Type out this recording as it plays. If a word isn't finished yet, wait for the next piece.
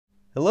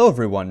Hello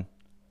everyone!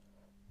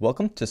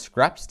 Welcome to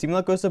Scrapped Steam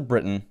Locos of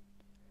Britain.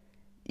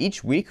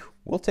 Each week,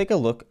 we'll take a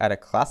look at a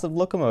class of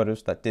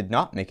locomotives that did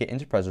not make it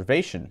into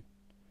preservation.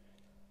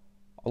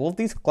 All of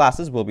these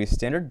classes will be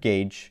standard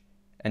gauge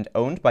and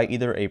owned by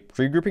either a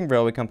pre-grouping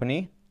railway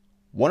company,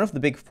 one of the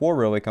big four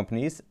railway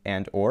companies,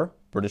 and/or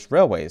British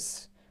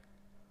Railways.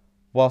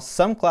 While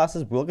some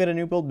classes will get a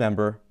new build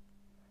member,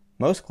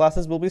 most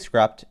classes will be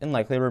scrapped and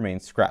likely remain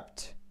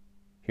scrapped.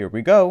 Here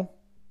we go!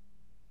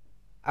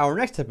 Our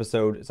next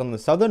episode is on the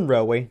Southern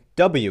Railway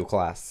W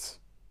class.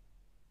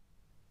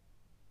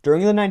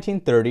 During the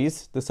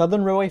 1930s, the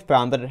Southern Railway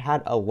found that it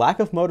had a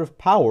lack of motive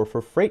power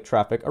for freight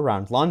traffic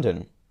around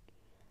London.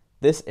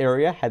 This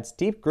area had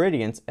steep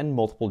gradients and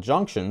multiple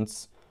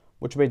junctions,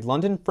 which made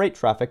London freight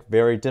traffic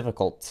very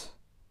difficult.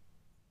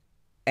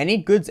 Any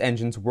goods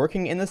engines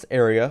working in this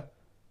area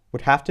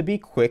would have to be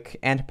quick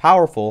and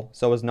powerful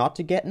so as not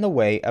to get in the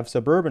way of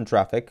suburban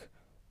traffic,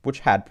 which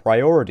had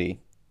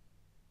priority.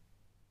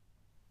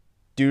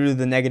 Due to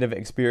the negative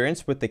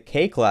experience with the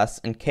K-class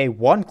and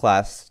K1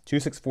 class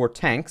 264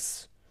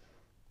 tanks,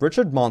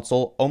 Richard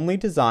Maunsell only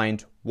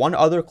designed one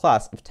other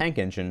class of tank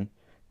engine,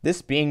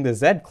 this being the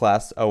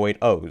Z-class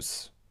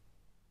 080s.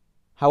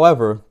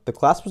 However, the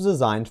class was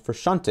designed for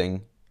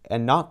shunting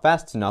and not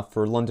fast enough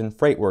for London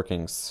freight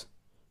workings.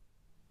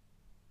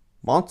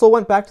 Maunsell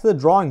went back to the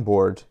drawing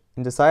board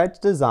and decided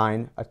to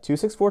design a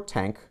 264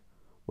 tank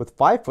with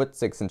 5-foot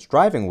 6-inch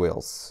driving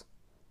wheels.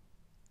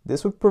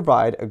 This would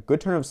provide a good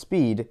turn of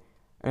speed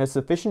and a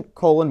sufficient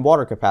coal and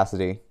water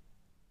capacity.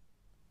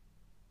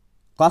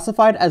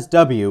 Classified as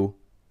W,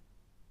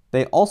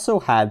 they also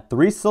had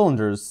 3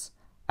 cylinders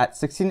at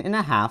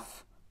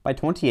 16.5 by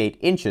 28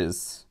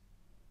 inches.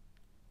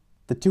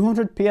 The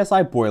 200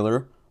 psi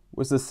boiler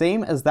was the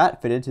same as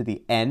that fitted to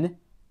the N,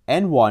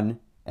 N1,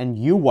 and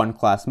U1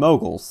 class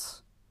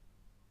moguls.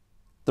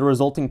 The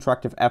resulting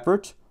tractive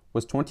effort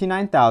was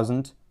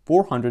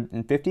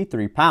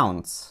 29,453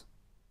 pounds.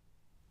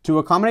 To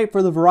accommodate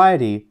for the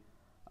variety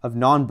of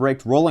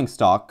non-braked rolling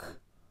stock,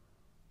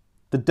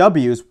 the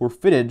Ws were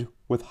fitted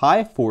with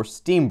high-force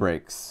steam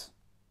brakes.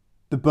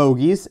 The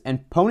bogies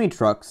and pony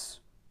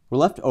trucks were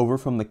left over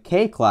from the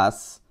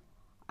K-class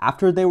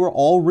after they were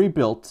all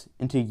rebuilt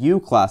into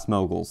U-class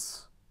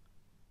moguls.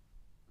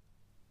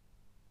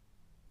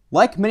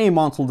 Like many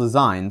Maunsell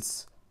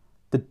designs,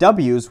 the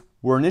Ws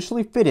were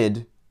initially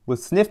fitted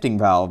with snifting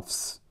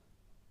valves.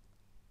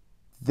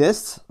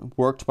 This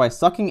worked by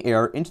sucking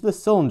air into the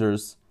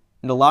cylinders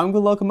and allowing the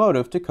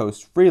locomotive to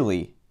coast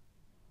freely.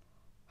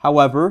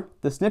 However,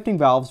 the snifting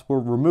valves were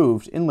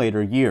removed in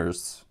later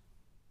years.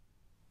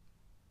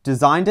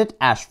 Designed at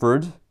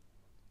Ashford,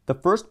 the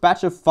first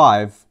batch of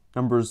 5,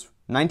 numbers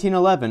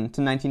 1911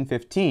 to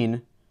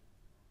 1915,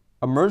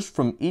 emerged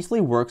from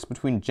Eastleigh Works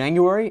between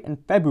January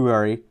and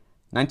February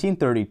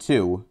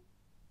 1932.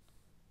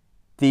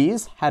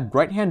 These had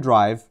right-hand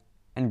drive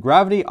and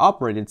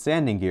gravity-operated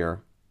sanding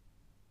gear.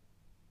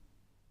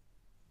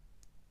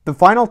 The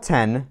final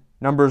 10,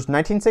 numbers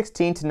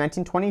 1916 to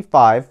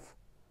 1925,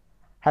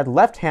 had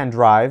left-hand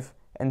drive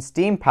and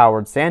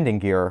steam-powered sanding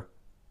gear.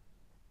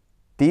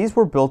 These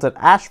were built at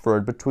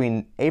Ashford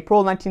between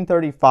April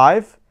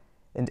 1935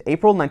 and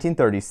April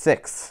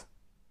 1936.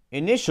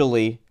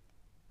 Initially,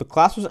 the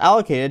class was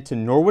allocated to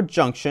Norwood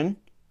Junction,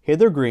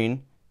 Hither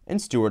Green, and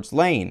Stewart's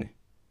Lane.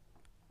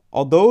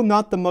 Although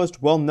not the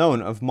most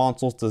well-known of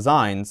Maunsell's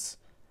designs,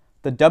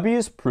 the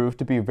Ws proved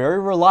to be very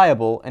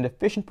reliable and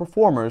efficient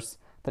performers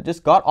that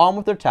just got on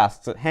with their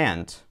tasks at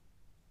hand.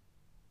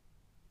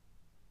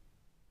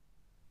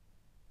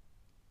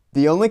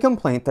 The only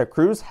complaint that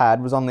crews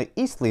had was on the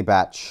Eastleigh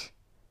batch.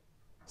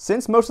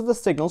 Since most of the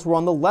signals were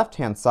on the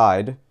left-hand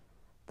side,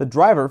 the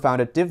driver found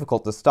it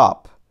difficult to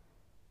stop.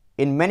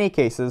 In many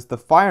cases, the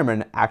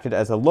fireman acted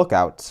as a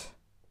lookout.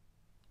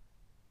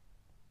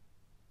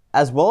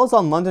 As well as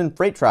on London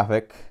freight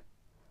traffic,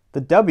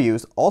 the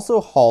Ws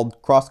also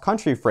hauled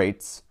cross-country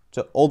freights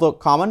to Old Oak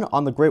Common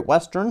on the Great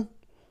Western,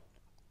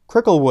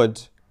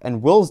 Cricklewood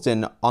and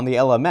Willesden on the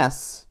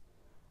LMS,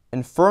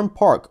 and Fern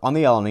Park on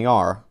the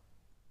LNER.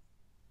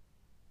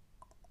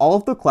 All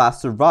of the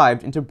class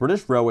survived into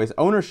British Railways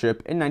ownership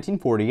in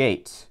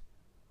 1948.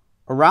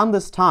 Around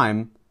this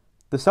time,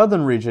 the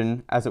Southern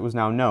region, as it was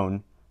now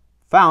known,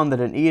 found that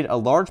it needed a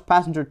large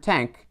passenger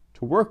tank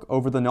to work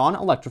over the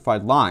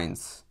non-electrified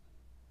lines.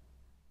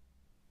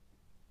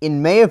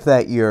 In May of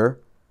that year,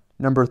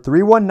 number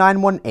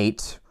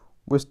 31918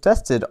 was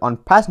tested on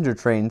passenger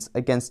trains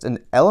against an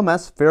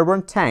LMS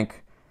Fairburn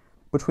tank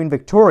between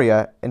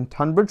Victoria and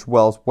Tunbridge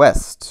Wells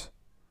West.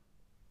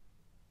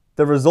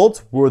 The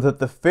results were that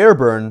the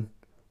Fairburn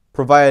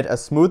provided a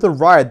smoother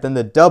ride than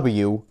the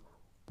W,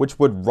 which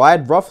would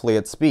ride roughly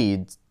at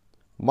speeds,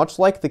 much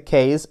like the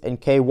Ks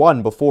and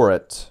K1 before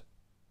it.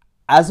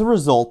 As a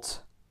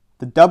result,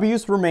 the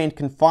Ws remained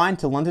confined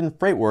to London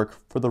freight work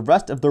for the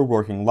rest of their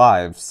working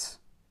lives.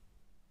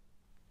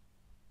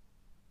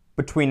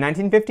 Between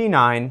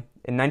 1959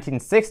 and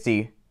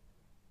 1960,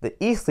 the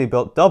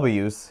Eastleigh-built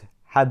Ws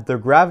had their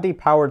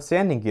gravity-powered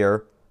sanding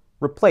gear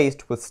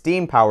replaced with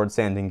steam-powered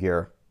sanding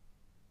gear.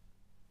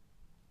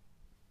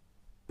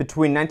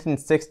 Between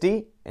 1960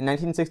 and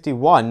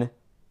 1961,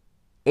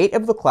 8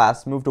 of the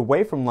class moved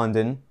away from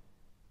London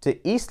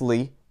to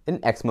Eastleigh and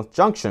Exmouth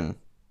Junction.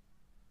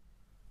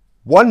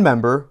 One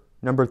member,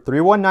 number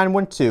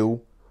 31912,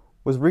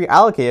 was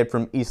reallocated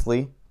from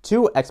Eastleigh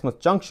to Exmouth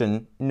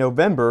Junction in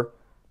November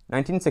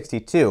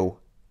 1962.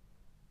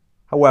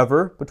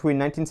 However, between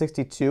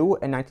 1962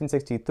 and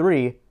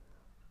 1963,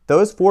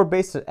 those 4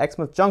 based at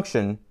Exmouth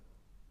Junction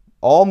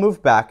all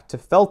moved back to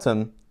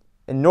Feltham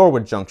and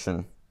Norwood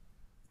Junction.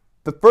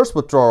 The first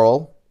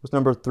withdrawal was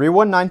number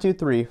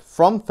 31923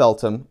 from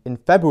Feltham in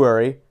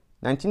February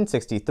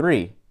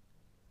 1963.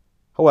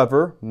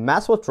 However,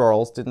 mass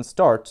withdrawals didn't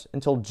start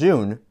until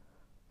June,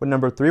 when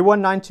number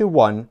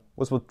 31921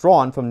 was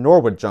withdrawn from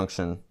Norwood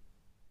Junction.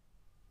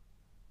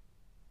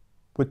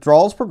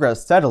 Withdrawals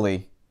progressed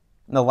steadily,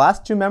 and the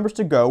last 2 members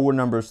to go were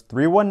numbers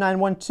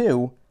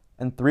 31912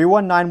 and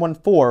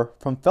 31914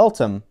 from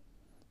Feltham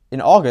in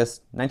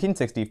August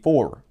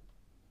 1964,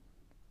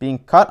 being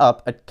cut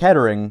up at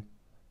Kettering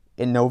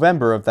in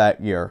November of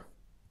that year.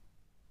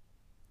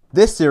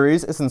 This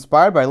series is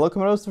inspired by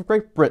Locomotives of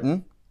Great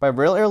Britain by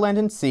Rail, Air, Land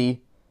and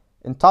Sea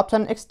and Top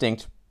 10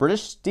 Extinct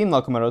British Steam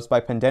Locomotives by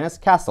Pendennis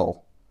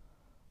Castle.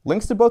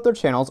 Links to both their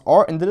channels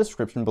are in the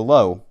description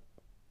below.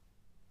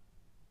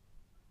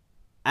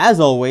 As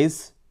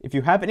always, if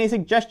you have any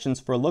suggestions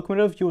for a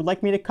locomotive you would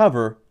like me to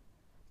cover,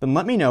 then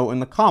let me know in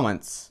the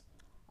comments.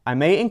 I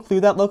may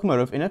include that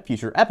locomotive in a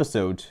future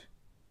episode.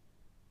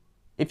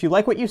 If you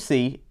like what you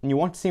see and you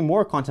want to see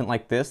more content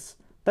like this,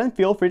 then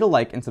feel free to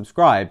like and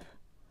subscribe.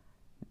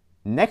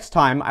 Next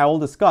time I will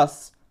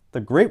discuss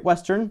the Great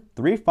Western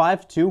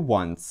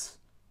 3521s.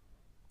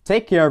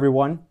 Take care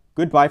everyone,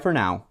 goodbye for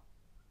now.